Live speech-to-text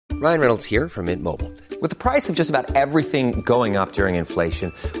Ryan Reynolds here from Mint Mobile. With the price of just about everything going up during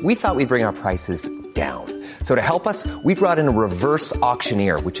inflation, we thought we'd bring our prices down. So to help us, we brought in a reverse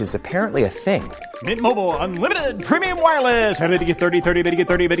auctioneer, which is apparently a thing. Mint Mobile Unlimited Premium Wireless. How to get 30, 30, bit to get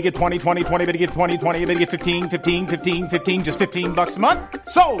 30, bit to get 20, 20, 20, bit to get 20, 20, bit to get 15, 15, 15, 15, just $15 a month?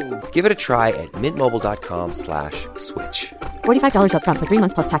 Sold! Give it a try at mintmobile.com/switch. $45 up front for 3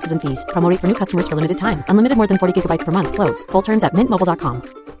 months plus taxes and fees. Promo rate for new customers for limited time. Unlimited more than 40 gigabytes per month. Slows full terms at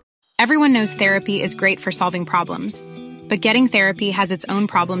mintmobile.com. Everyone knows therapy is great for solving problems. But getting therapy has its own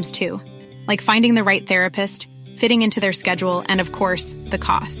problems too. Like finding the right therapist, fitting into their schedule, and of course, the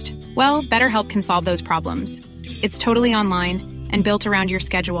cost. Well, BetterHelp can solve those problems. It's totally online and built around your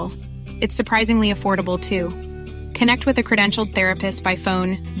schedule. It's surprisingly affordable too. Connect with a credentialed therapist by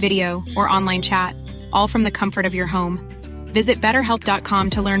phone, video, or online chat, all from the comfort of your home. Visit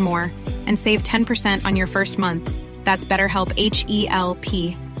BetterHelp.com to learn more and save 10% on your first month. That's BetterHelp,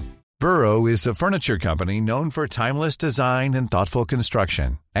 H-E-L-P. Burrow is a furniture company known for timeless design and thoughtful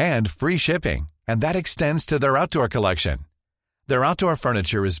construction, and free shipping, and that extends to their outdoor collection. Their outdoor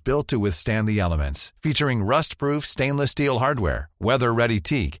furniture is built to withstand the elements, featuring rust-proof stainless steel hardware, weather-ready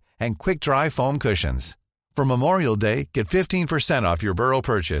teak, and quick-dry foam cushions. For Memorial Day, get 15% off your Burrow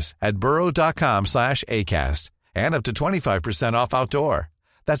purchase at burrow.com/ACAST, and up to 25% off outdoor.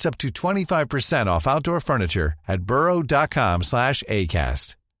 That's up to 25% off outdoor furniture at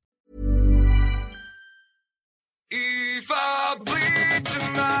burrow.com/ACAST. If I bleed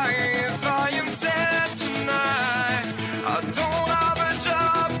tonight, if I am sad tonight, I don't have a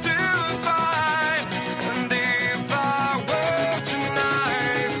job to find. And if I work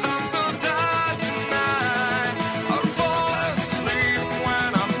tonight, I'm so tired tonight, I'll fall asleep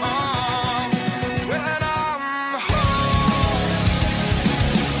when I'm home.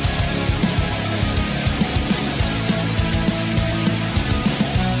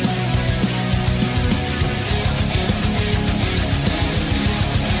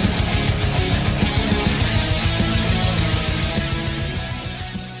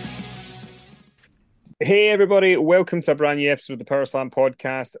 Hey everybody, welcome to a brand new episode of the Power Slam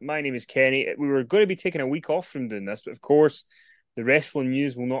podcast. My name is Kenny. We were going to be taking a week off from doing this, but of course the wrestling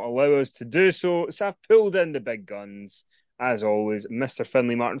news will not allow us to do so. So I've pulled in the big guns, as always, Mr.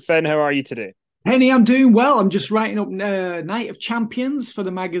 Finley Martin. Finn, how are you today? Penny, I'm doing well. I'm just writing up Night of Champions for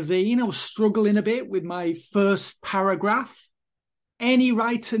the magazine. I was struggling a bit with my first paragraph. Any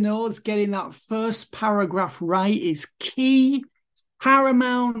writer knows getting that first paragraph right is key, it's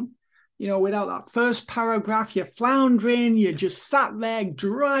paramount. You know, without that first paragraph, you're floundering, you're just sat there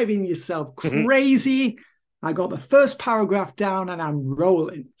driving yourself crazy. I got the first paragraph down and I'm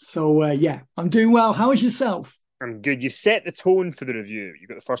rolling. So, yeah, I'm doing well. How is yourself? I'm good. You set the tone for the review. You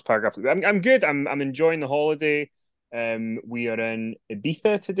got the first paragraph. I'm good. I'm enjoying the holiday. We are in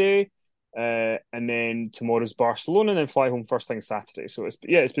Ibiza today, and then tomorrow's Barcelona, and then fly home first thing Saturday. So it's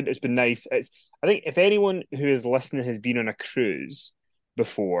been nice. I think if anyone who is listening has been on a cruise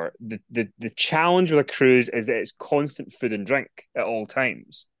before, the challenge with a cruise is that it's constant food and drink at all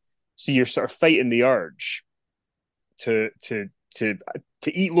times. So you're sort of fighting the urge to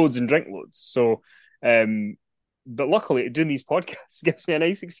eat loads and drink loads. So, but luckily doing these podcasts gives me a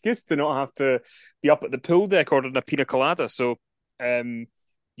nice excuse to not have to be up at the pool deck ordering a pina colada. So,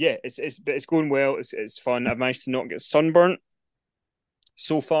 yeah, it's going well. It's fun. I've managed to not get sunburnt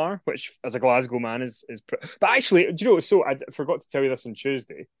so far, which as a Glasgow man is but actually, do you know, so I forgot to tell you this on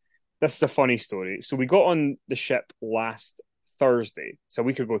Tuesday. This is a funny story. So we got on the ship last Thursday, so a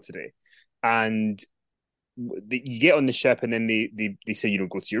week ago today, and you get on the ship and then they say, you know,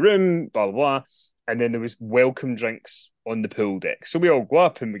 go to your room, blah blah blah, and then there was welcome drinks on the pool deck. So we all go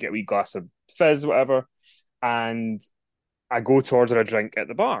up and we get a wee glass of fizz, whatever, and I go to order a drink at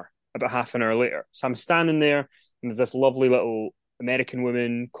the bar about half an hour later. So I'm standing there and there's this lovely little American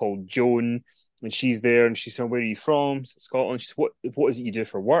woman called Joan, and she's there, and she said, "Where are you from?" So Scotland. She said, "What is it you do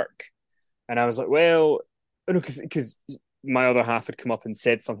for work?" And I was like, "Well, because my other half had come up and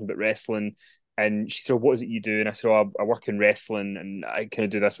said something about wrestling, and she said, "What is it you do?" And I said, "Oh, I work in wrestling, and I kind of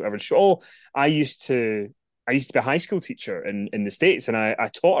do this, whatever." And she said, "Oh, I used to be a high school teacher in the States, and I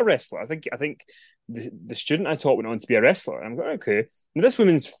taught a wrestler. I think the student I taught went on to be a wrestler." And I'm going, "Okay." Now this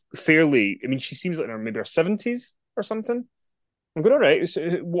woman's fairly, I mean, she seems like maybe her 70s or something. I'm going, all right, so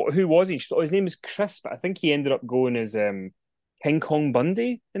who was he? She thought, his name is Chris, but I think he ended up going as King Kong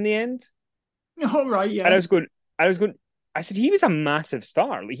Bundy in the end. All right, yeah. And I was going, I said, he was a massive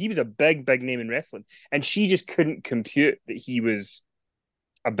star. Like, he was a big name in wrestling. And she just couldn't compute that he was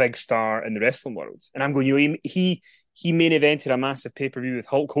a big star in the wrestling world. And I'm going, you know, he main evented a massive pay-per-view with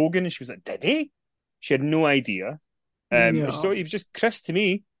Hulk Hogan. And she was like, did he? She had no idea. So he was just Chris to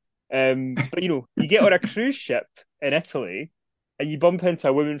me. But you get on a cruise ship in Italy, and you bump into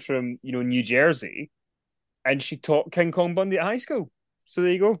a woman from New Jersey, and she taught King Kong Bundy at high school. So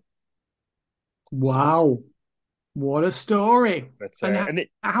there you go. Wow, what a story! But And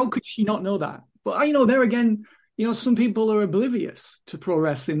how could she not know that? But there again, some people are oblivious to pro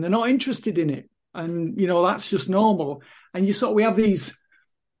wrestling. They're not interested in it, and that's just normal. And we have these.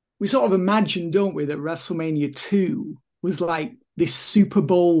 We sort of imagine, don't we, that WrestleMania 2 was like this Super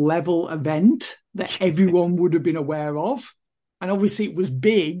Bowl level event that everyone would have been aware of. And obviously it was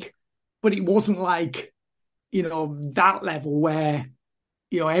big, but it wasn't like, that level where,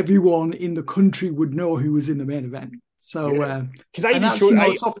 everyone in the country would know who was in the main event. So, because I even that's, showed,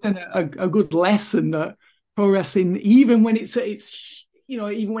 it's often a good lesson that pro wrestling, even when it's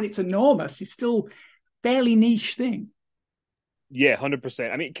even when it's enormous, it's still fairly niche thing. Yeah,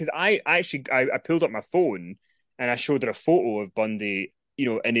 100%. I mean, because I pulled up my phone and I showed her a photo of Bundy,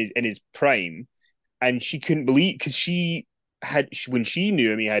 in his prime, and she couldn't believe, because when she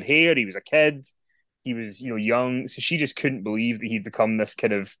knew him, he had hair, he was a kid, he was young, so she just couldn't believe that he'd become this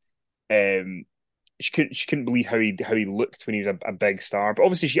kind of she couldn't believe how he looked when he was a big star. But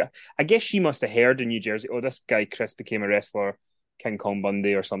obviously I guess she must have heard in New Jersey, oh, this guy Chris became a wrestler, King Kong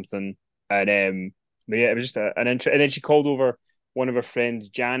Bundy or something, and but yeah, it was just an interest. And then she called over one of her friends,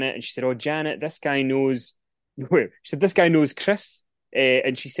 Janet, and she said, "Oh, Janet, this guy knows." She said, "This guy knows Chris,"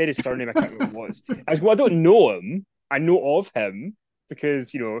 and she said his surname. I can't remember what it was. I was, well, I don't know him. I know of him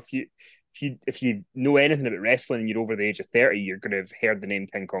because if you know anything about wrestling and you're over the age of 30, you're going to have heard the name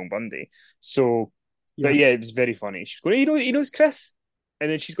King Kong Bundy. So, but yeah, it was very funny. She's going, he knows Chris," and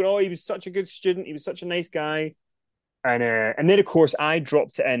then she's going, "Oh, he was such a good student. He was such a nice guy." And then of course I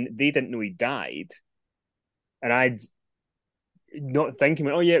dropped it in. They didn't know he died, and I'd not thinking,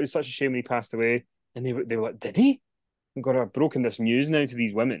 "Oh yeah, it was such a shame when he passed away." And they were like, "Did he?" I'm going, "I've broken this news now to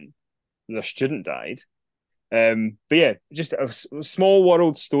these women. Their student died." But yeah, just a small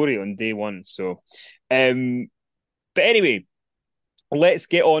world story on day one. So, but anyway, let's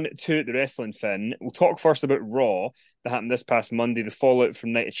get on to the wrestling, Finn. We'll talk first about Raw that happened this past Monday, the fallout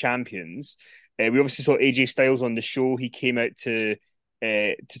from Night of Champions. We obviously saw AJ Styles on the show. He came out to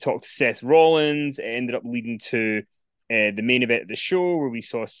talk to Seth Rollins. It ended up leading to the main event of the show, where we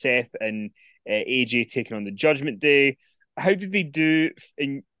saw Seth and AJ taking on the Judgment Day. How did they do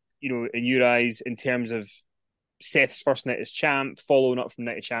in your eyes in terms of Seth's first night as champ, following up from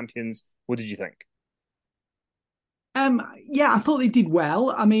Night of Champions? What did you think? Yeah, I thought they did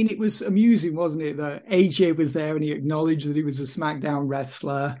well. I mean, it was amusing, wasn't it, that AJ was there and he acknowledged that he was a SmackDown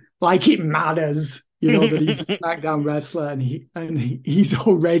wrestler. Like it matters, that he's a SmackDown wrestler, and he's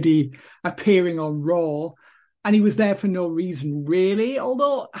already appearing on Raw, and he was there for no reason really.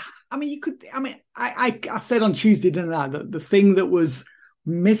 Although, I mean, I said on Tuesday, didn't I, that the thing that was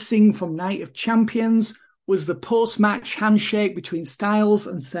missing from Night of Champions was the post-match handshake between Styles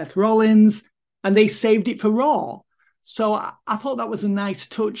and Seth Rollins, and they saved it for Raw. So I thought that was a nice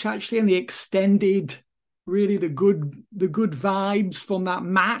touch, actually, and they extended really the good vibes from that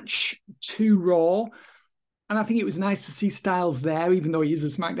match to Raw. And I think it was nice to see Styles there, even though he's a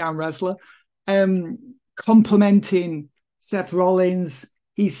SmackDown wrestler, complimenting Seth Rollins.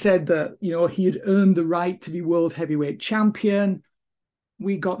 He said that, he had earned the right to be World Heavyweight Champion.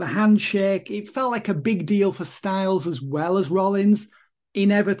 We got the handshake. It felt like a big deal for Styles as well as Rollins.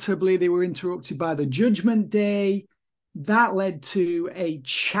 Inevitably, they were interrupted by the Judgment Day. That led to a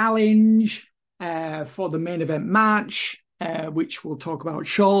challenge for the main event match, which we'll talk about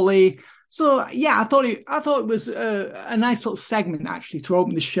shortly. So yeah, I thought it was a nice little segment actually to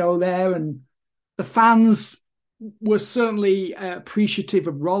open the show there, and the fans were certainly appreciative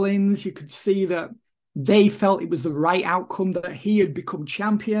of Rollins. You could see that they felt it was the right outcome, that he had become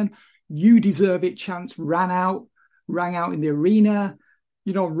champion. "You deserve it" chants rang out in the arena.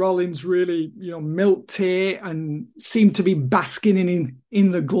 Rollins really, milked it and seemed to be basking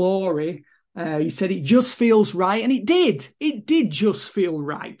in the glory. He said it just feels right, and it did. It did just feel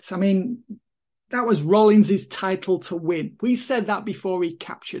right. I mean, that was Rollins' title to win. We said that before he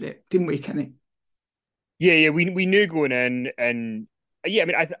captured it, didn't we, Kenny? Yeah, we knew going in, and yeah, I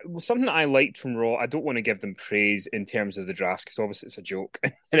mean, something that I liked from Raw. I don't want to give them praise in terms of the draft because obviously it's a joke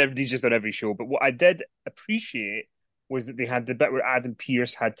and everybody's just on every show. But what I did appreciate was that they had the bit where Adam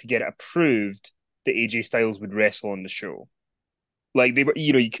Pearce had to get it approved that AJ Styles would wrestle on the show. Like they were,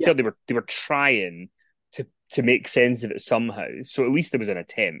 you could tell they were trying to make sense of it somehow. So at least there was an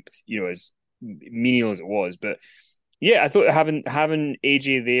attempt, as menial as it was. But yeah, I thought having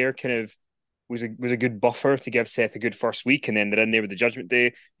AJ there kind of was a good buffer to give Seth a good first week, and then they're in there with the Judgment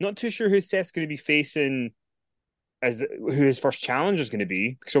Day. Not too sure who Seth's going to be facing as who his first challenger is going to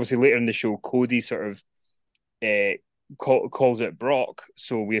be, because obviously later in the show, Cody sort of calls it Brock,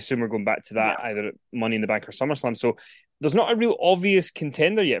 so we assume we're going back to that either at Money in the Bank or SummerSlam. So there's not a real obvious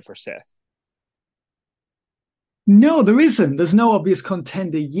contender yet for Seth. No, there isn't. There's no obvious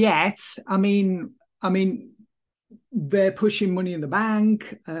contender yet. I mean, they're pushing Money in the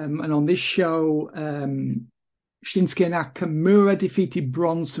Bank, and on this show, Shinsuke Nakamura defeated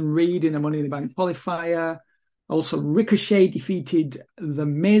Bronson Reed in a Money in the Bank qualifier. Also, Ricochet defeated The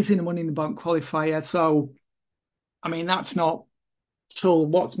Miz in a Money in the Bank qualifier. So, I mean, that's not till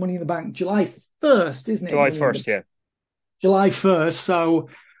what's Money in the Bank? July 1st, isn't it? July 1st, yeah. July 1st. So,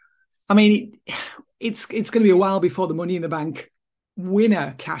 I mean, it's going to be a while before the Money in the Bank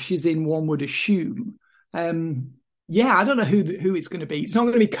winner cashes in, one would assume. Yeah, I don't know who it's going to be. It's not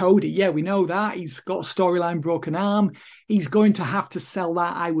going to be Cody. Yeah, we know that. He's got a storyline broken arm. He's going to have to sell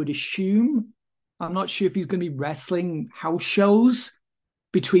that, I would assume. I'm not sure if he's going to be wrestling house shows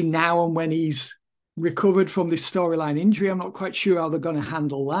between now and when he's recovered from this storyline injury. I'm not quite sure how they're going to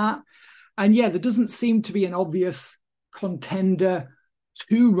handle that. And yeah, there doesn't seem to be an obvious contender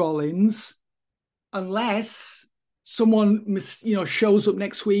to Rollins unless someone, shows up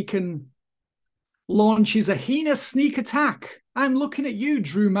next week and launches a heinous sneak attack. I'm looking at you,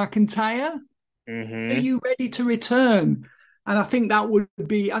 Drew McIntyre. Mm-hmm. Are you ready to return? And I think that would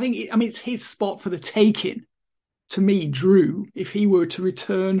be, it's his spot for the taking. To me, Drew, if he were to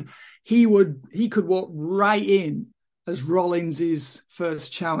return, he could walk right in as Rollins'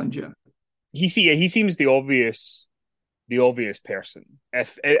 first challenger. He seems the obvious person.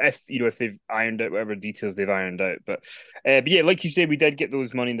 If they've ironed out whatever details they've ironed out, but yeah, like you said, we did get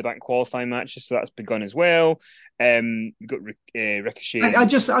those Money in the Bank qualifying matches, so that's begun as well. We got Ricochet. I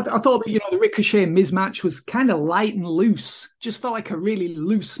thought that the Ricochet and Miz match was kind of light and loose. Just felt like a really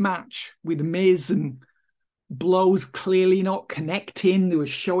loose match with Miz and blows clearly not connecting. They were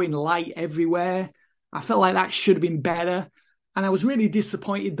showing light everywhere. I felt like that should have been better. And I was really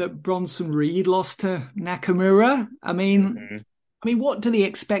disappointed that Bronson Reed lost to Nakamura. I mean, what do they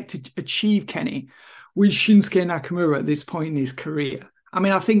expect to achieve, Kenny, with Shinsuke Nakamura at this point in his career? I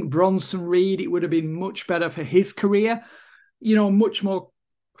mean, I think Bronson Reed, it would have been much better for his career, much more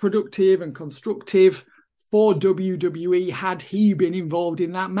productive and constructive for WWE had he been involved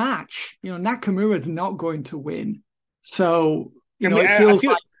in that match. Nakamura's not going to win. So, it feels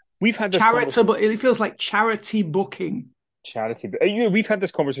like we've had this charitable, it feels like charity booking. Charity, but we've had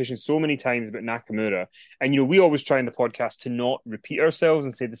this conversation so many times about Nakamura, and we always try in the podcast to not repeat ourselves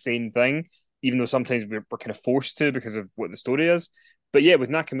and say the same thing, even though sometimes we're kind of forced to because of what the story is. But yeah, with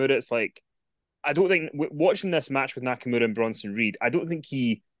Nakamura, it's like I don't think watching this match with Nakamura and Bronson Reed, I don't think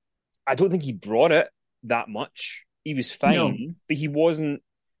he brought it that much. He was fine, but he wasn't.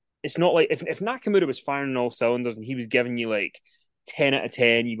 It's not like if Nakamura was firing on all cylinders and he was giving you like 10 out of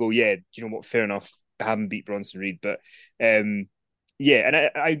 10, you go, yeah, do you know what? Fair enough. I haven't beat Bronson Reed, but yeah, and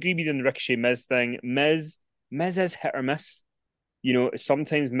I agree with you on the Ricochet Miz thing. Miz is hit or miss.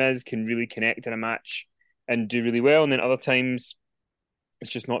 Sometimes Miz can really connect in a match and do really well, and then other times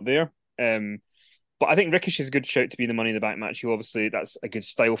it's just not there. But I think Ricochet's a good shout to be in the Money in the Bank match. Obviously, that's a good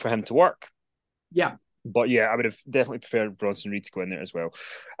style for him to work. Yeah. But yeah, I would have definitely preferred Bronson Reed to go in there as well.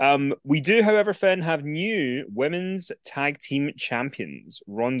 We do, however, Finn, have new women's tag team champions.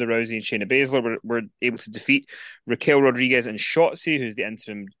 Ronda Rousey and Shayna Baszler were able to defeat Raquel Rodriguez and Shotzi, who's the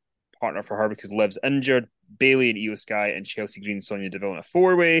interim partner for her because Liv's injured. Bayley and Io Sky and Chelsea Green, Sonya Deville in a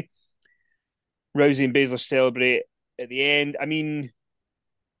 4-way. Rousey and Baszler celebrate at the end. I mean,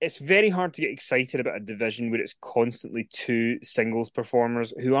 it's very hard to get excited about a division where it's constantly two singles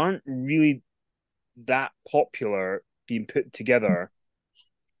performers who aren't really that popular being put together.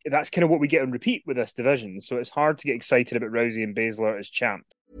 That's kind of what we get on repeat with this division, so it's hard to get excited about Rousey and Baszler as champ.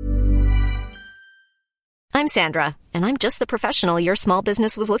 I'm Sandra, and I'm just the professional your small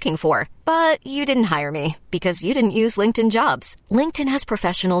business was looking for. But you didn't hire me because you didn't use LinkedIn Jobs. LinkedIn has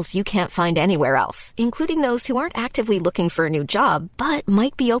professionals you can't find anywhere else, including those who aren't actively looking for a new job but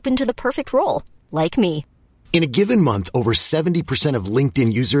might be open to the perfect role, like me. In a given month, over 70% of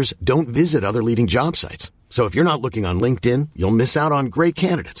LinkedIn users don't visit other leading job sites. So if you're not looking on LinkedIn, you'll miss out on great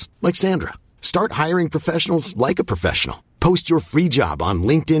candidates like Sandra. Start hiring professionals like a professional. Post your free job on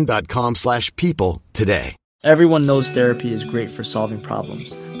linkedin.com/people today. Everyone knows therapy is great for solving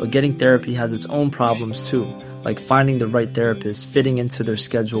problems, but getting therapy has its own problems too, like finding the right therapist, fitting into their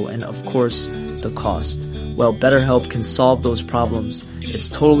schedule, and of course, the cost. Well, BetterHelp can solve those problems. It's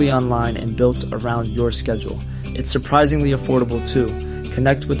totally online and built around your schedule. It's surprisingly affordable too.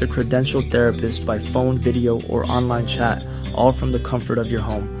 Connect with a credentialed therapist by phone, video, or online chat, all from the comfort of your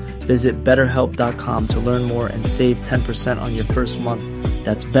home. Visit BetterHelp.com to learn more and save 10% on your first month.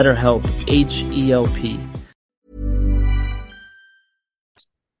 That's BetterHelp, H-E-L-P.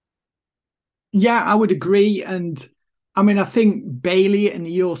 Yeah, I would agree. And I mean, I think Bailey and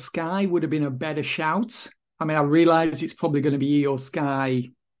Io Sky would have been a better shout. I mean, I realize it's probably going to be Io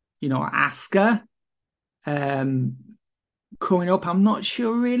Sky, Asuka. Coming up, I'm not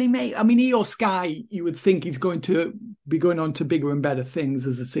sure really, mate. I mean, Io Sky, you would think he's going to be going on to bigger and better things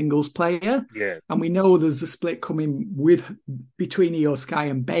as a singles player. Yeah. And we know there's a split coming between Io Sky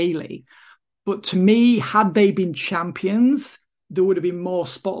and Bailey. But to me, had they been champions, there would have been more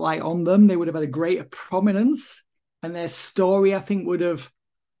spotlight on them. They would have had a greater prominence, and their story, I think, would have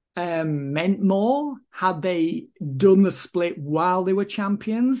meant more had they done the split while they were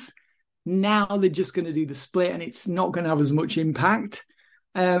champions. Now they're just going to do the split, and it's not going to have as much impact.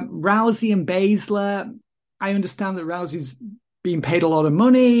 Rousey and Baszler, I understand that Rousey's being paid a lot of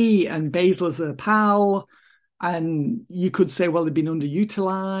money, and Baszler's a pal, and you could say, well, they've been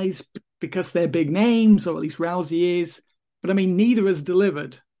underutilized because they're big names, or at least Rousey is. But I mean, neither has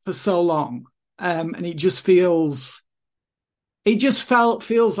delivered for so long, and it just feels like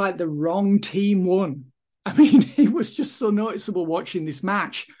the wrong team won. I mean, it was just so noticeable watching this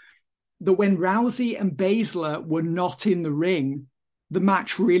match that when Rousey and Baszler were not in the ring, the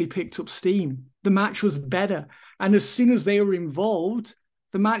match really picked up steam. The match was better, and as soon as they were involved,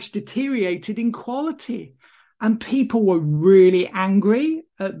 the match deteriorated in quality, and people were really angry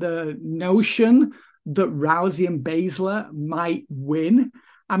at the notion that Rousey and Baszler might win.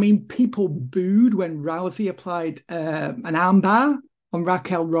 I mean, people booed when Rousey applied an armbar on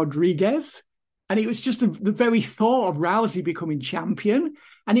Raquel Rodriguez. And it was just the very thought of Rousey becoming champion.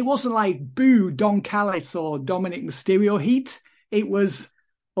 And it wasn't like, boo, Don Callis or Dominic Mysterio heat. It was,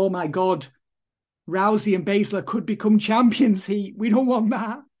 oh my God, Rousey and Baszler could become champions heat. We don't want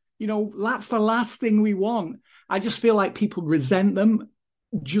that. That's the last thing we want. I just feel like people resent them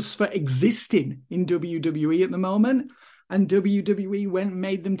just for existing in WWE at the moment. And WWE went and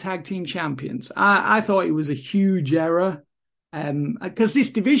made them tag team champions. I thought it was a huge error because this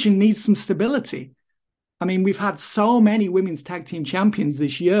division needs some stability. I mean, we've had so many women's tag team champions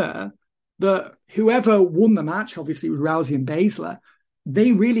this year that whoever won the match, obviously it was Rousey and Baszler,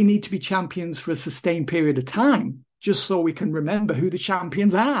 they really need to be champions for a sustained period of time, just so we can remember who the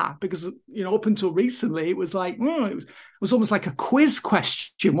champions are. Because, up until recently, it was like, it was almost like a quiz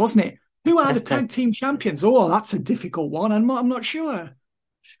question, wasn't it? Who are the tag team champions? Oh, that's a difficult one. I'm not sure.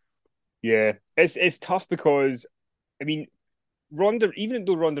 Yeah, it's tough because, I mean, Ronda, even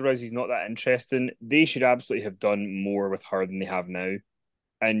though Ronda Rousey's not that interesting, they should absolutely have done more with her than they have now.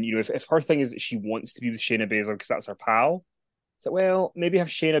 And, if her thing is that she wants to be with Shayna Baszler because that's her pal, it's like, well, maybe have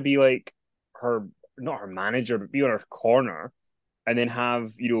Shayna be like her, not her manager, but be on her corner, and then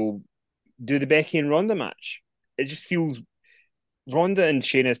have, do the Becky and Ronda match. It just feels, Ronda and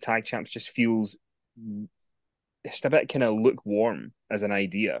Shayna's tag champs just feels just a bit kind of lukewarm as an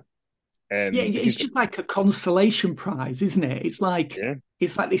idea. It's just like a consolation prize, isn't it? It's like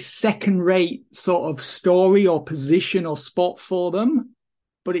It's like this second-rate sort of story or position or spot for them,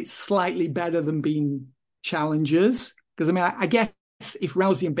 but it's slightly better than being challengers. Because I mean, I guess if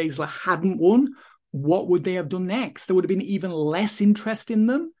Rousey and Baszler hadn't won, what would they have done next? There would have been even less interest in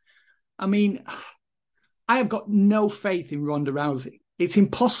them. I mean, I have got no faith in Ronda Rousey. It's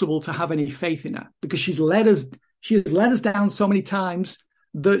impossible to have any faith in her because she has let us down so many times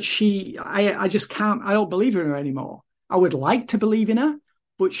that I just can't, I don't believe in her anymore. I would like to believe in her,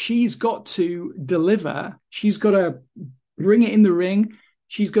 but she's got to deliver. She's got to bring it in the ring.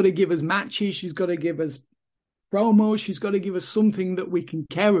 She's got to give us matches. She's got to give us promos. She's got to give us something that we can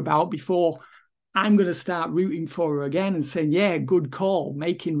care about before I'm going to start rooting for her again and saying, yeah, good call,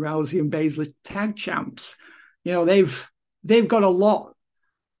 making Rousey and Baszler tag champs. They've got a lot.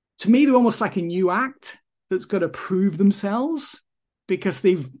 To me, they're almost like a new act that's got to prove themselves because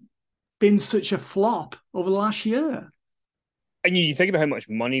they've been such a flop over the last year. And you think about how much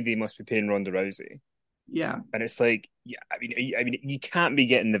money they must be paying Ronda Rousey. Yeah. And it's like, yeah, I mean, you can't be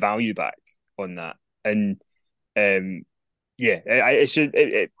getting the value back on that. And I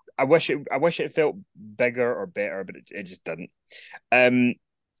wish it felt bigger or better, but it just didn't.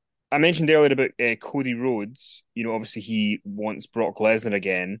 I mentioned earlier about Cody Rhodes. Obviously he wants Brock Lesnar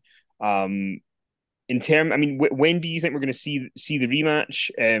again. I mean, when do you think we're going to see the rematch?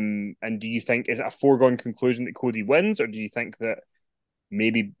 And do you think is it a foregone conclusion that Cody wins, or do you think that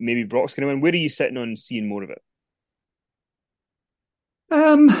maybe Brock's going to win? Where are you sitting on seeing more of it?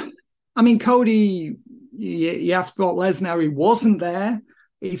 I mean, Cody, you asked Brock Lesnar, he wasn't there.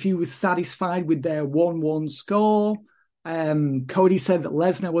 If he was satisfied with their 1-1 score, Cody said that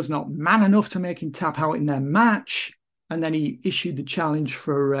Lesnar was not man enough to make him tap out in their match, and then he issued the challenge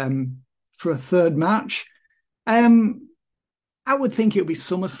for a third match. I would think it would be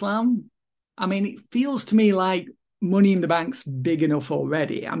SummerSlam. I mean, it feels to me like Money in the Bank's big enough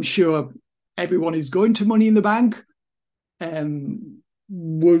already. I'm sure everyone who's going to Money in the Bank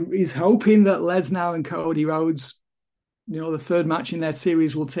is hoping that Lesnar and Cody Rhodes, the third match in their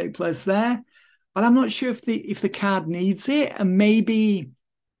series will take place there. But I'm not sure if the card needs it, and maybe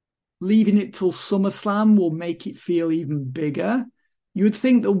leaving it till SummerSlam will make it feel even bigger. You would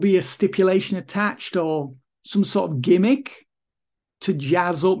think there'll be a stipulation attached or some sort of gimmick to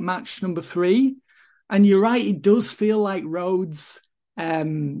jazz up match number 3. And you're right, it does feel like Rhodes,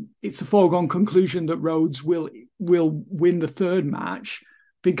 it's a foregone conclusion that Rhodes will win the third match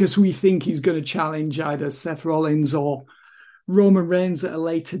because we think he's going to challenge either Seth Rollins or Roman Reigns at a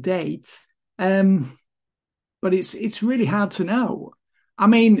later date. But it's really hard to know. I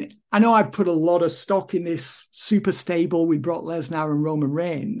mean, I know I put a lot of stock in this super stable with Brock Lesnar and Roman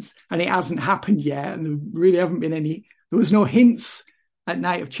Reigns, and it hasn't happened yet. And there really haven't been there was no hints at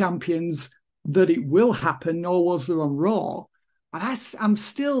Night of Champions that it will happen, nor was there on Raw. But I'm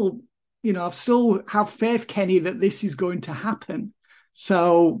still, I still have faith, Kenny, that this is going to happen.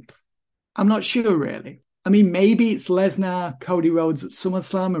 So I'm not sure, really. I mean, maybe it's Lesnar, Cody Rhodes at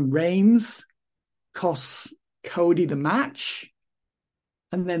SummerSlam, and Reigns costs Cody the match.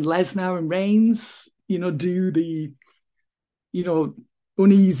 And then Lesnar and Reigns, do the,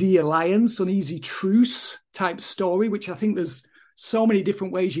 uneasy alliance, uneasy truce type story, which I think there's so many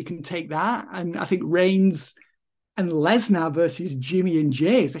different ways you can take that. And I think Reigns and Lesnar versus Jimmy and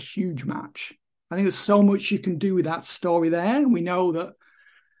Jay is a huge match. I think there's so much you can do with that story there. We know that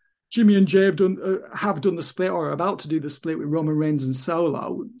Jimmy and Jay have done the split or are about to do the split with Roman Reigns and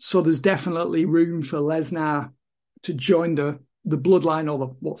Solo. So there's definitely room for Lesnar to join the bloodline,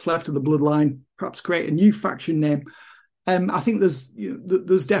 or what's left of the bloodline, perhaps create a new faction name. I think there's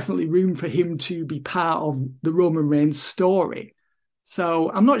definitely room for him to be part of the Roman Reigns story. So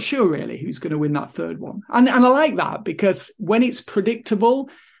I'm not sure really who's going to win that third one. And I like that because when it's predictable,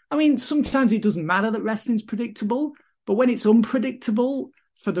 I mean, sometimes it doesn't matter that wrestling's predictable, but when it's unpredictable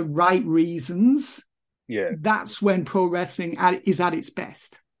for the right reasons, that's when pro wrestling is at its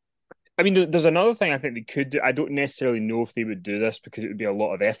best. I mean, there's another thing I think they could do. I don't necessarily know if they would do this because it would be a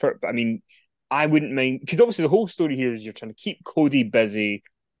lot of effort. But I mean, I wouldn't mind, because obviously the whole story here is you're trying to keep Cody busy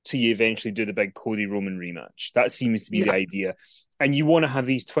till you eventually do the big Cody Roman rematch. That seems to be the idea. And you want to have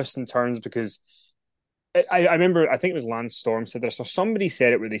these twists and turns because I remember, I think it was Lance Storm said this, or somebody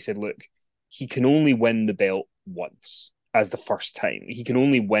said it where they said, look, he can only win the belt once as the first time. He can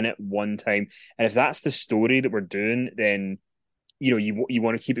only win it one time. And if that's the story that we're doing, then you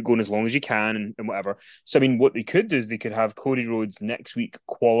want to keep it going as long as you can and whatever. So, I mean, what they could do is they could have Cody Rhodes next week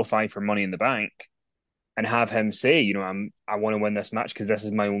qualify for Money in the Bank and have him say, I want to win this match because this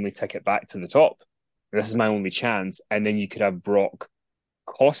is my only ticket back to the top. This is my only chance. And then you could have Brock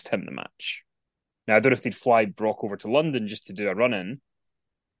cost him the match. Now, I don't know if they'd fly Brock over to London just to do a run-in,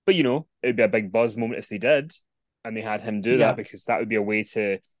 but, it'd be a big buzz moment if they did and they had him do that, because that would be a way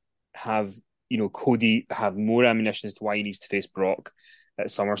to have Cody have more ammunition as to why he needs to face Brock at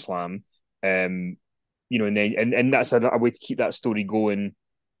SummerSlam. And that's a way to keep that story going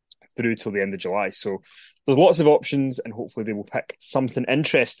through till the end of July. So there's lots of options, and hopefully they will pick something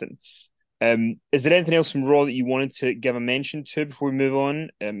interesting. Is there anything else from Raw that you wanted to give a mention to before we move on?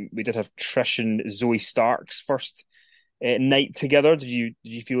 We did have Trish and Zoe Stark's first night together. Did you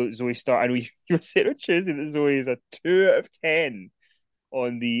feel that Zoe Stark? I know you were saying on Tuesday that Zoe is a 2 out of 10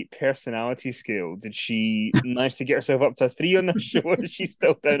 on the personality scale. Did she manage to get herself up to a 3 on the show, or is she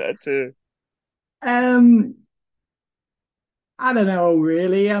still down at a 2? I don't know,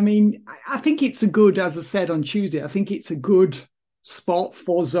 really. I mean, I think it's as I said on Tuesday, I think it's a good spot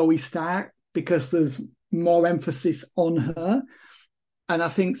for Zoe Stark because there's more emphasis on her. And I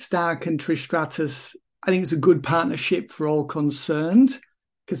think Stark and Trish Stratus, I think it's a good partnership for all concerned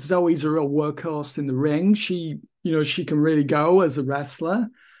because Zoe's a real workhorse in the ring. She can really go as a wrestler.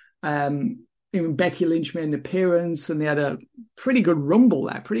 Even Becky Lynch made an appearance and they had a pretty good rumble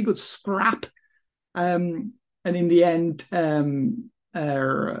there, pretty good scrap. And in the end,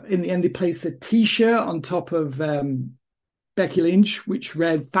 they placed a T-shirt on top of Becky Lynch, which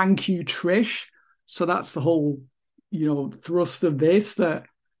read "Thank you, Trish." So that's the whole, thrust of this, that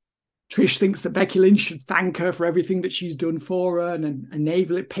Trish thinks that Becky Lynch should thank her for everything that she's done for her and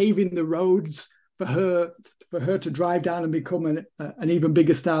enable it, paving the roads for her to drive down and become an even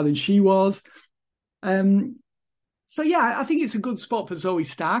bigger star than she was. So yeah, I think it's a good spot for Zoe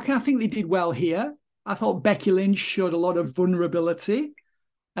Stark, and I think they did well here. I thought Becky Lynch showed a lot of vulnerability,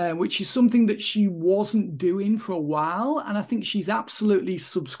 which is something that she wasn't doing for a while, and I think she's absolutely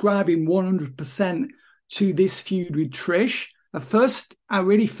subscribing 100% to this feud with Trish. At first, I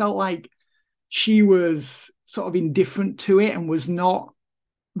really felt like she was sort of indifferent to it and was not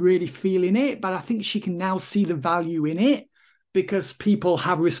really feeling it, but I think she can now see the value in it because people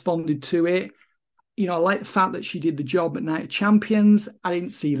have responded to it. I like the fact that she did the job at Night of Champions. I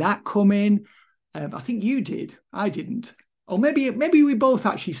didn't see that coming. I think you did. I didn't. Or maybe we both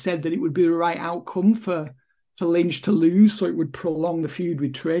actually said that it would be the right outcome for Lynch to lose, so it would prolong the feud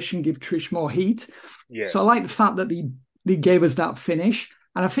with Trish and give Trish more heat. Yeah. So I like the fact that they gave us that finish.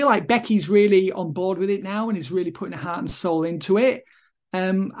 And I feel like Becky's really on board with it now and is really putting her heart and soul into it.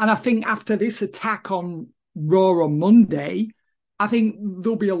 And I think after this attack on Raw on Monday, I think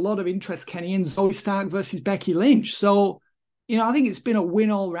there'll be a lot of interest, Kenny, in Zoe Stark versus Becky Lynch. So, I think it's been a win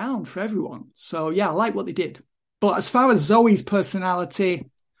all round for everyone. So, yeah, I like what they did. But as far as Zoe's personality,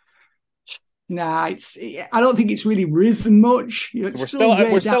 I don't think it's really risen much. We're still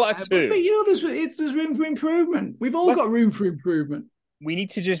at 2. But there's room for improvement. We've all got room for improvement. We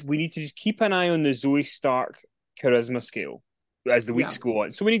need to just keep an eye on the Zoe Stark charisma scale as the weeks go on.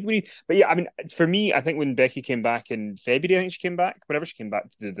 So we need, but yeah, I mean, for me, I think when Becky came back in February, I think she came back, whenever she came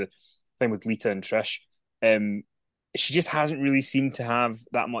back to do the thing with Lita and Trish, she just hasn't really seemed to have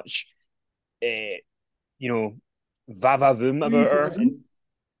that much, va-va-voom about her,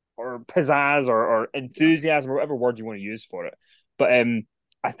 or pizzazz, or enthusiasm, or whatever word you want to use for it. But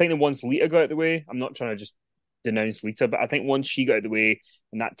I think that once Lita got out of the way, I'm not trying to just denounce Lita, but I think once she got out of the way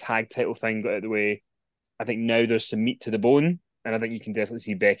and that tag title thing got out of the way, I think now there's some meat to the bone. And I think you can definitely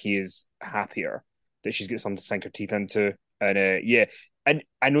see Becky is happier that she's got something to sink her teeth into. And and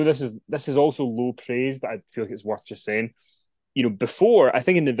I know this is also low praise, but I feel like it's worth just saying. Before, I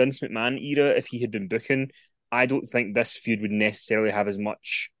think in the Vince McMahon era, if he had been booking, I don't think this feud would necessarily have as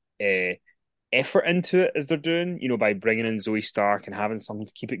much effort into it as they're doing, by bringing in Zoe Stark and having something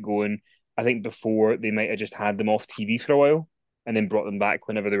to keep it going. I think before they might have just had them off TV for a while and then brought them back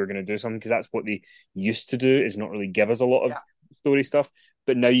whenever they were going to do something, because that's what they used to do, is not really give us a lot of story stuff.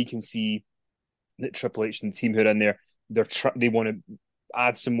 But now you can see that Triple H and the team who are in there, they want to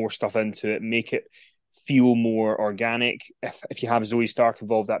add some more stuff into it, make it feel more organic. If you have Zoe Stark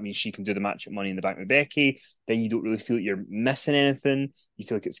involved, that means she can do the match at Money in the Bank with Becky. Then you don't really feel like you're missing anything. You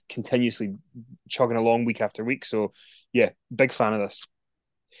feel like it's continuously chugging along week after week. So yeah, big fan of this.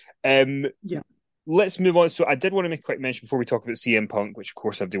 Let's move on. So I did want to make a quick mention before we talk about CM Punk, which of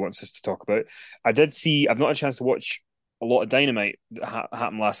course everybody wants us to talk about. I've not had a chance to watch a lot of Dynamite that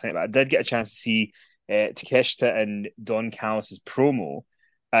happened last night, but I did get a chance to see Takeshita and Don Callis' promo,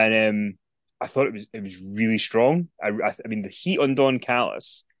 and I thought it was really strong. I mean, the heat on Don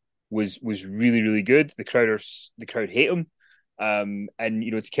Callis was really, really good. The crowd hate him, and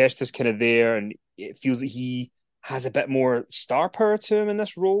Takeshita's kind of there, and it feels like he has a bit more star power to him in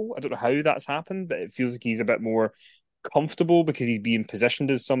this role. I don't know how that's happened, but it feels like he's a bit more comfortable because he's being positioned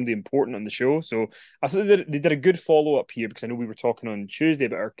as somebody important on the show. So I thought they did a good follow-up here, because I know we were talking on Tuesday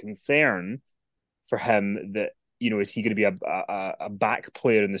about our concern for him that, is he going to be a back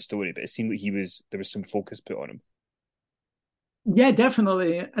player in the story? But it seemed like there was some focus put on him. Yeah,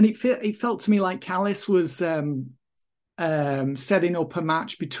 definitely. And it felt to me like Callis was setting up a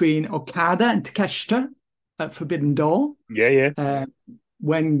match between Okada and Takeshita at Forbidden Door. Yeah.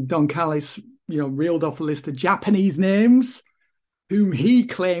 When Don Callis, reeled off a list of Japanese names whom he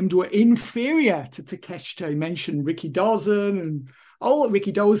claimed were inferior to Takeshita. He mentioned Ricky Dawson and all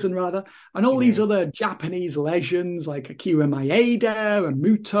these other Japanese legends like Akira Maeda and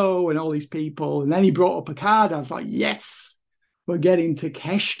Muto and all these people. And then he brought up Okada. I was like, yes, we're getting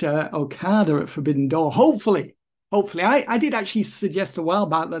Takeshita Okada at Forbidden Door. Hopefully. I did actually suggest a while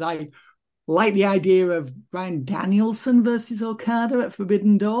back that I like the idea of Bryan Danielson versus Okada at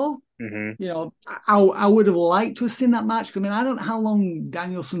Forbidden Door. Mm-hmm. I would have liked to have seen that match. I mean, I don't know how long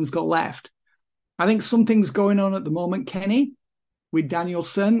Danielson's got left. I think something's going on at the moment, Kenny, with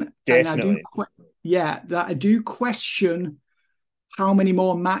Danielson. Definitely. And I do question how many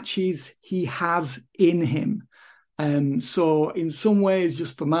more matches he has in him. So in some ways,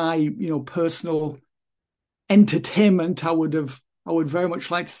 just for my, personal entertainment, I would very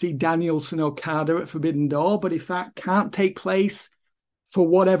much like to see Danielson Okada at Forbidden Door. But if that can't take place, for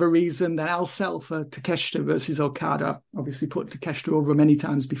whatever reason, then I'll settle for Takeshita versus Okada. I've obviously put Takeshita over many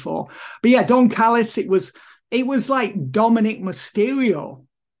times before. But yeah, Don Callis, it was like Dominic Mysterio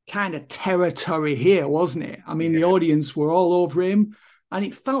kind of territory here, wasn't it? I mean, the audience were all over him, and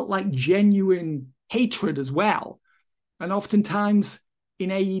it felt like genuine hatred as well. And oftentimes in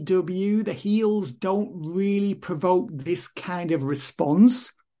AEW, the heels don't really provoke this kind of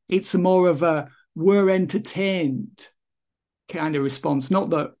response. It's more of a we're entertained kind of response, not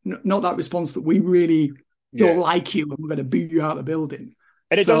that response that we really don't like you and we're going to boot you out of the building.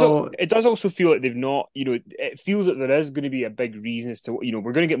 And it does also feel like they've not, it feels that there is going to be a big reason as to,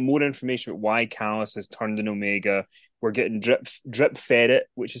 we're going to get more information about why Callis has turned in Omega. We're getting drip fed it,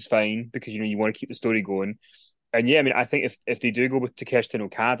 which is fine because, you want to keep the story going. And yeah, I mean, I think if they do go with Takeshita and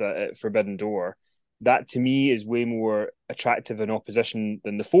Okada at Forbidden Door, that to me is way more attractive in opposition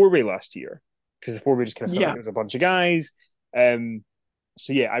than the 4-way last year, because the 4-way just kind of felt like it was a bunch of guys.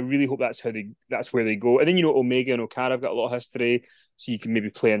 So yeah, I really hope that's where they go. And then Omega and Okada have got a lot of history, so you can maybe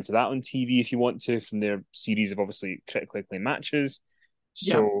play into that on TV if you want to from their series of obviously critically acclaimed matches.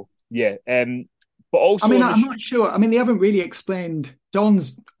 So but also, I mean, I'm not sure. I mean, they haven't really explained.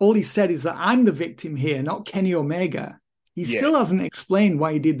 Don's all he said is that I'm the victim here, not Kenny Omega. He still hasn't explained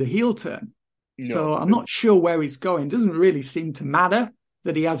why he did the heel turn. No. So I'm not sure where he's going. It doesn't really seem to matter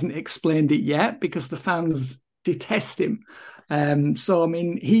that he hasn't explained it yet because the fans detest him. So I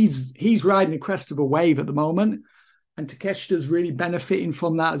mean, he's riding the crest of a wave at the moment, and Takeshita's really benefiting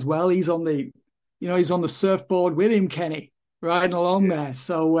from that as well. He's on the surfboard with him, Kenny, riding along there.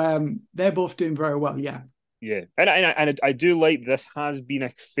 So they're both doing very well. Yeah. Yeah, and I do like this has been a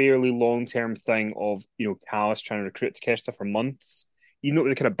fairly long-term thing of Callis trying to recruit Takeshita for months. Even though it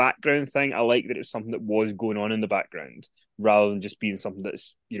was a kind of background thing, I like that it was something that was going on in the background rather than just being something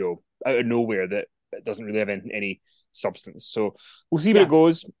that's out of nowhere that doesn't really have any substance. So we'll see where it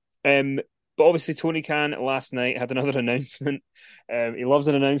goes. But obviously Tony Khan last night had another announcement. He loves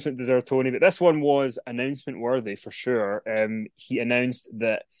an announcement, does our Tony, but this one was announcement worthy for sure. He announced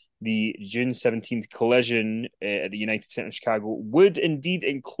that the June 17th collision at the United Center in Chicago would indeed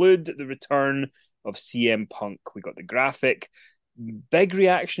include the return of CM Punk. We got the graphic. Big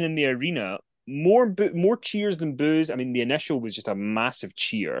reaction in the arena. More cheers than boos. I mean, the initial was just a massive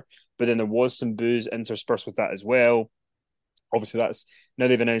cheer, but then there was some boos interspersed with that as well. Obviously, that's now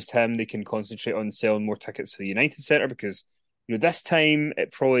they've announced him. They can concentrate on selling more tickets for the United Center because this time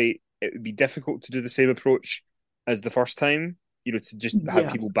it would be difficult to do the same approach as the first time. To just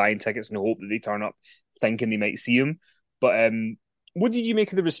have people buying tickets and hope that they turn up thinking they might see him. But what did you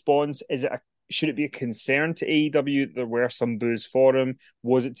make of the response? Should it be a concern to AEW that there were some boos for him?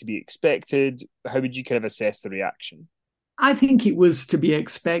 Was it to be expected? How would you kind of assess the reaction? I think it was to be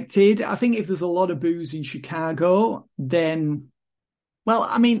expected. I think if there's a lot of boos in Chicago, then, well,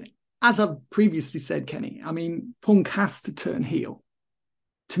 I mean, as I've previously said, Kenny, I mean, Punk has to turn heel.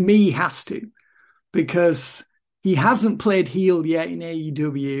 To me, he has to, because he hasn't played heel yet in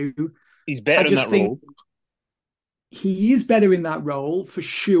AEW. He's better in that role. He is better in that role, for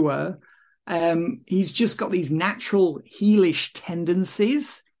sure. He's just got these natural heelish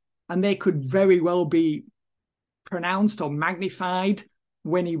tendencies, and they could very well be pronounced or magnified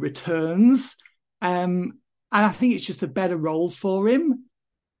when he returns. And I think it's just a better role for him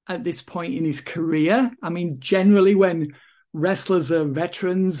at this point in his career. I mean, generally when wrestlers are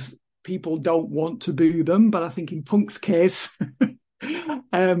veterans, people don't want to boo them, but I think in Punk's case,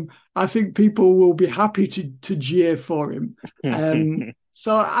 I think people will be happy to jeer for him.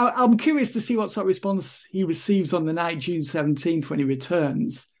 So I'm curious to see what sort of response he receives on the night, June 17th, when he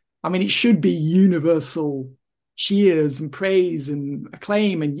returns. I mean, it should be universal cheers and praise and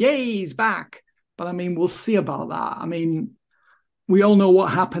acclaim and yay, he's back. But I mean, we'll see about that. I mean, we all know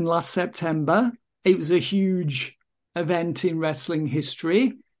what happened last September. It was a huge event in wrestling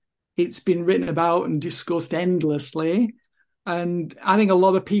history. It's been written about and discussed endlessly. And I think a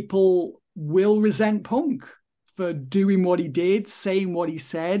lot of people will resent Punk for doing what he did, saying what he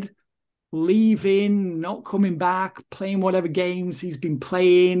said, leaving, not coming back, playing whatever games he's been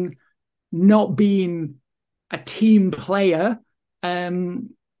playing, not being a team player, and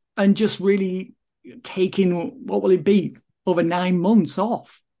just really taking, what will it be, over 9 months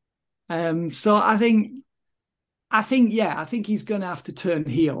off. So I think he's going to have to turn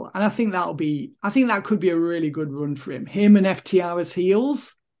heel. And I think that could be a really good run for him. Him and FTR as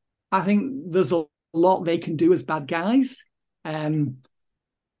heels. I think there's a lot they can do as bad guys.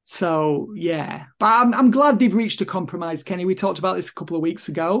 So yeah, but I'm glad they've reached a compromise, Kenny. We talked about this a couple of weeks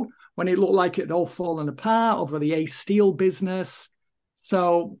ago when it looked like it had all fallen apart over the Ace Steel business.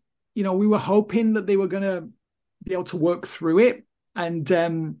 So, we were hoping that they were going to be able to work through it.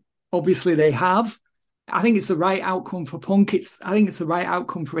 And obviously they have. I think it's the right outcome for Punk. I think it's the right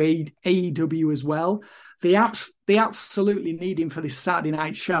outcome for AEW as well. They absolutely need him for this Saturday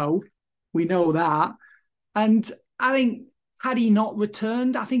night show. We know that. And I think had he not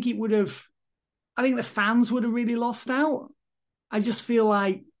returned, I think the fans would have really lost out. I just feel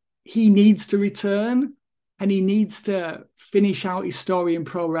like he needs to return and he needs to finish out his story in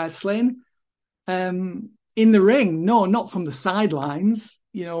pro wrestling. In the ring, no, not from the sidelines.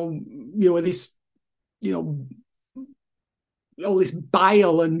 This, all this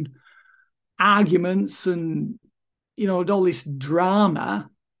bile and arguments and, all this drama.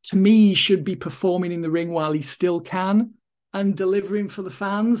 To me, he should be performing in the ring while he still can and delivering for the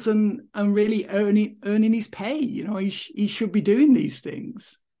fans and really earning his pay. He should be doing these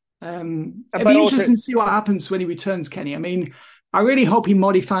things. It'd be interesting to see what happens when he returns, Kenny. I mean, I really hope he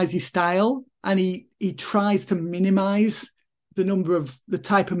modifies his style and he tries to minimize the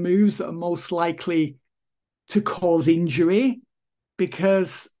type of moves that are most likely to cause injury,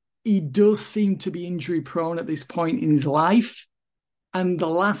 because he does seem to be injury prone at this point in his life. And the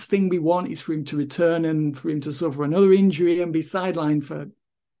last thing we want is for him to return and for him to suffer another injury and be sidelined for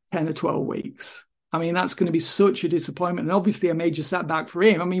 10 or 12 weeks. I mean, that's going to be such a disappointment and obviously a major setback for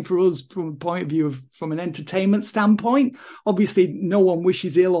him. I mean, for us, from a point of view from an entertainment standpoint, obviously no one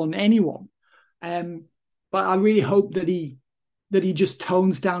wishes ill on anyone. But I really hope that he just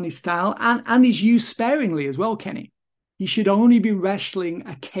tones down his style and is used sparingly as well, Kenny. He should only be wrestling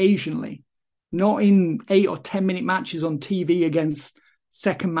occasionally, not in 8 or 10 minute matches on TV against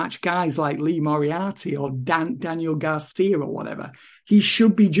second match guys like Lee Moriarty or Daniel Garcia or whatever. He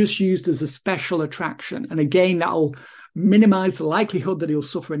should be just used as a special attraction. And again, that'll minimize the likelihood that he'll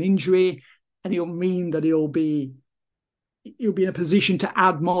suffer an injury, and it'll mean that he'll be in a position to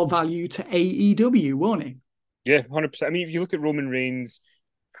add more value to AEW, won't he? Yeah, 100%. I mean, if you look at Roman Reigns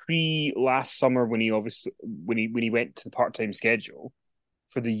pre last summer when he went to the part-time schedule,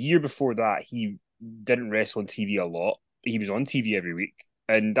 for the year before that, he didn't wrestle on TV a lot. He was on TV every week.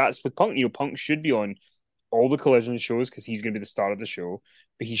 And that's with Punk. Punk should be on all the Collision shows because he's going to be the star of the show,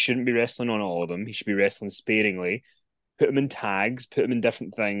 but he shouldn't be wrestling on all of them. He should be wrestling sparingly. Put him in tags, put him in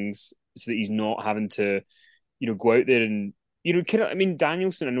different things so that he's not having to, go out there and,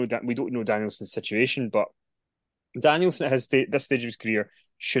 Danielson, I know that we don't know Danielson's situation, but Danielson at this stage of his career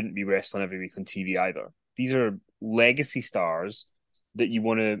shouldn't be wrestling every week on TV either. These are legacy stars that you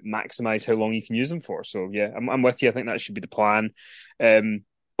want to maximize how long you can use them for. So yeah, I'm with you. I think that should be the plan.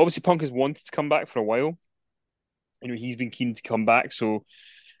 Obviously, Punk has wanted to come back for a while. He's been keen to come back, so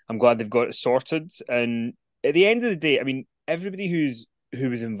I'm glad they've got it sorted. And at the end of the day, I mean, everybody who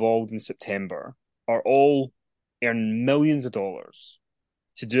was involved in September are all earning millions of dollars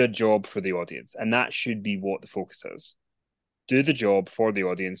to do a job for the audience, and that should be what the focus is. Do the job for the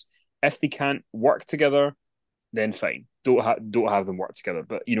audience. If they can't work together, then fine. Don't have them work together.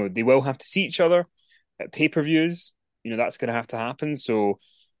 But they will have to see each other at pay-per-views. That's going to have to happen. So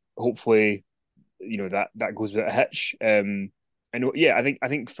hopefully, that goes without a hitch. I know. Yeah, I think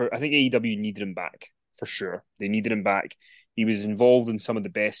AEW needed him back for sure. They needed him back. He was involved in some of the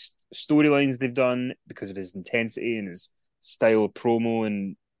best storylines they've done because of his intensity and his style of promo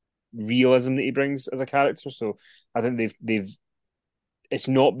and realism that he brings as a character. So I think they've it's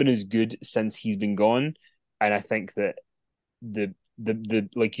not been as good since he's been gone. And I think that the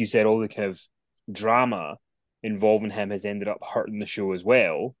like you said, all the kind of drama involving him has ended up hurting the show as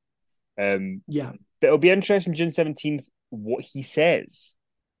well. Yeah. But it'll be interesting June 17th what he says.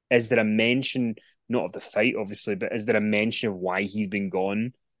 Is there a mention, not of the fight, obviously, but is there a mention of why he's been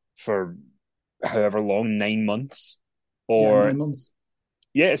gone for however long, 9 months? Or 9 months.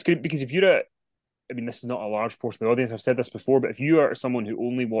 Yeah, it's good because if you're this is not a large portion of the audience, I've said this before, but if you are someone who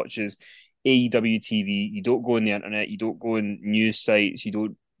only watches AEW TV, you don't go on the internet, you don't go on news sites,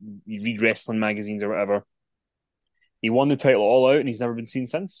 you read wrestling magazines or whatever, he won the title all out and he's never been seen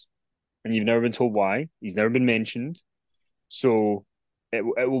since. And you've never been told why. He's never been mentioned. So it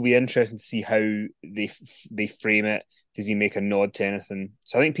will be interesting to see how they frame it. Does he make a nod to anything?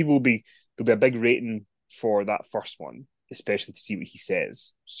 So I think there'll be a big rating for that first one, especially to see what he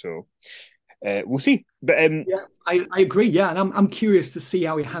says. So we'll see. But yeah, I agree. Yeah, and I'm curious to see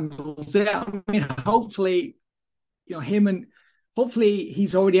how he handles it. I mean, hopefully, hopefully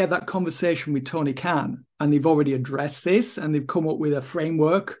he's already had that conversation with Tony Khan, and they've already addressed this, and they've come up with a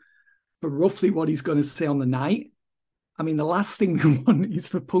framework for roughly what he's going to say on the night. I mean, the last thing we want is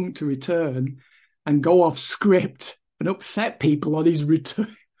for Punk to return and go off script and upset people on his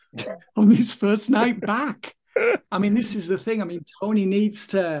return on his first night back. I mean, this is the thing. I mean, Tony needs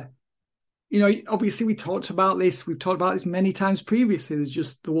to obviously we've talked about this many times previously.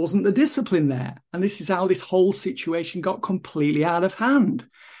 There wasn't the discipline there. And this is how this whole situation got completely out of hand.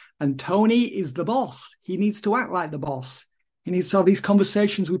 And Tony is the boss. He needs to act like the boss. He needs to have these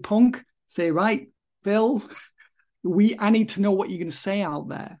conversations with Punk, say, right, Phil, I need to know what you're going to say out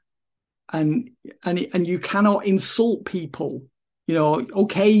there. And you cannot insult people.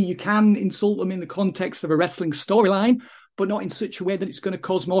 Okay, you can insult them in the context of a wrestling storyline, but not in such a way that it's going to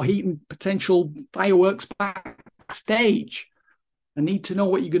cause more heat and potential fireworks backstage. I need to know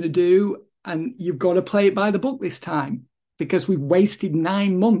what you're going to do, and you've got to play it by the book this time, because we've wasted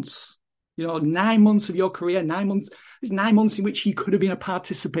 9 months. 9 months of your career, 9 months. There's 9 months in which he could have been a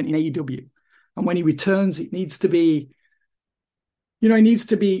participant in AEW. And when he returns, it needs to be,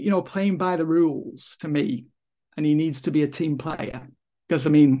 playing by the rules to me. And he needs to be a team player. Because,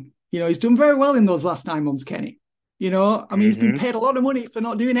 he's done very well in those last 9 months, Kenny. He's been paid a lot of money for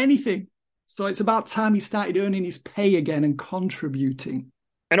not doing anything. So it's about time he started earning his pay again and contributing.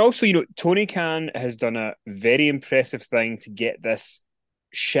 And also, Tony Khan has done a very impressive thing to get this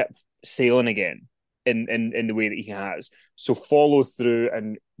ship sailing again in the way that he has. So follow through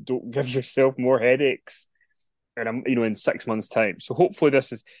and don't give yourself more headaches. And I'm, in 6 months' time. So hopefully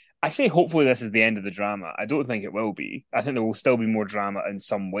this is the end of the drama. I don't think it will be. I think there will still be more drama in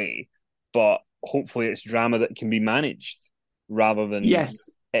some way, but hopefully it's drama that can be managed rather than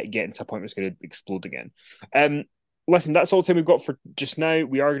it getting to a point where it's going to explode again. Listen, that's all the time we've got for just now.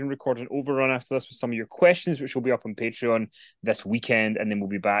 We are going to record an overrun after this with some of your questions, which will be up on Patreon this weekend, and then we'll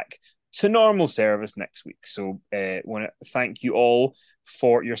be back to normal service next week. So I want to thank you all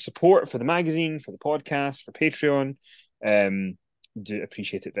for your support for the magazine, for the podcast, for Patreon. Do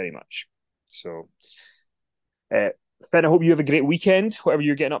appreciate it very much. So, Finn, I hope you have a great weekend, whatever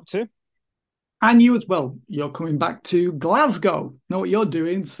you're getting up to. And you as well. You're coming back to Glasgow. Know what you're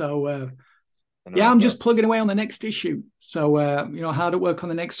doing. So, I'm just plugging away on the next issue. So, hard at work on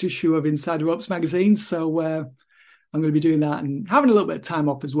the next issue of Inside the Ropes magazine. So, I'm going to be doing that and having a little bit of time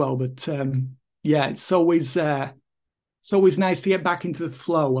off as well. But, it's always nice to get back into the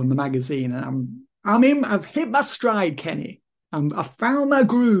flow on the magazine. And I've hit my stride, Kenny. I found my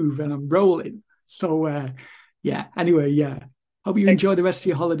groove and I'm rolling. So, anyway, hope you enjoy the rest of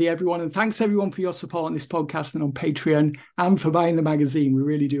your holiday, everyone. And thanks, everyone, for your support on this podcast and on Patreon and for buying the magazine. We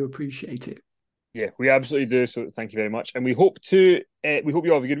really do appreciate it. Yeah, we absolutely do. So thank you very much. And we hope you all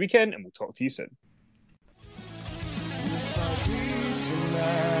have a good weekend, and we'll talk to you soon.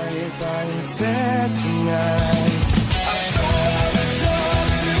 If I am sad tonight.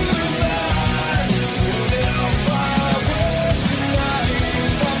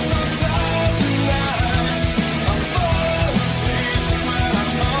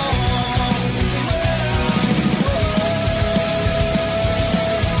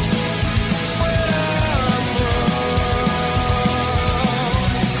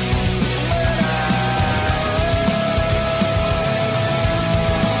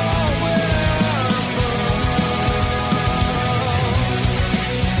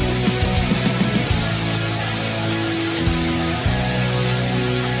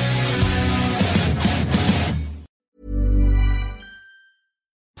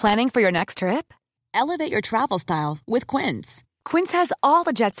 Planning for your next trip? Elevate your travel style with Quince. Quince has all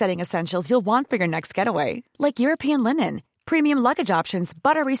the jet-setting essentials you'll want for your next getaway, like European linen, premium luggage options,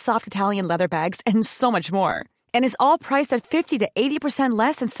 buttery soft Italian leather bags, and so much more. And is all priced at 50 to 80%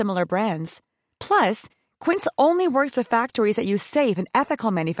 less than similar brands. Plus, Quince only works with factories that use safe and ethical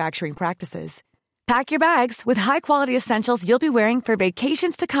manufacturing practices. Pack your bags with high-quality essentials you'll be wearing for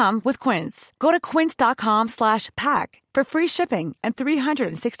vacations to come with Quince. Go to quince.com/pack for free shipping and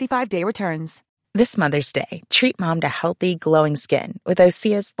 365-day returns. This Mother's Day, treat mom to healthy, glowing skin with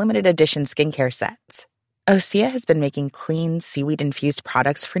Osea's limited edition skincare sets. Osea has been making clean, seaweed-infused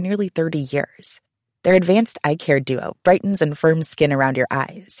products for nearly 30 years. Their advanced eye care duo brightens and firms skin around your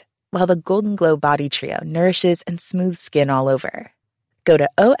eyes, while the Golden Glow Body Trio nourishes and smooths skin all over. Go to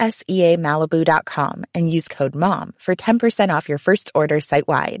OSEAMalibu.com and use code MOM for 10% off your first order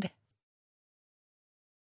site-wide.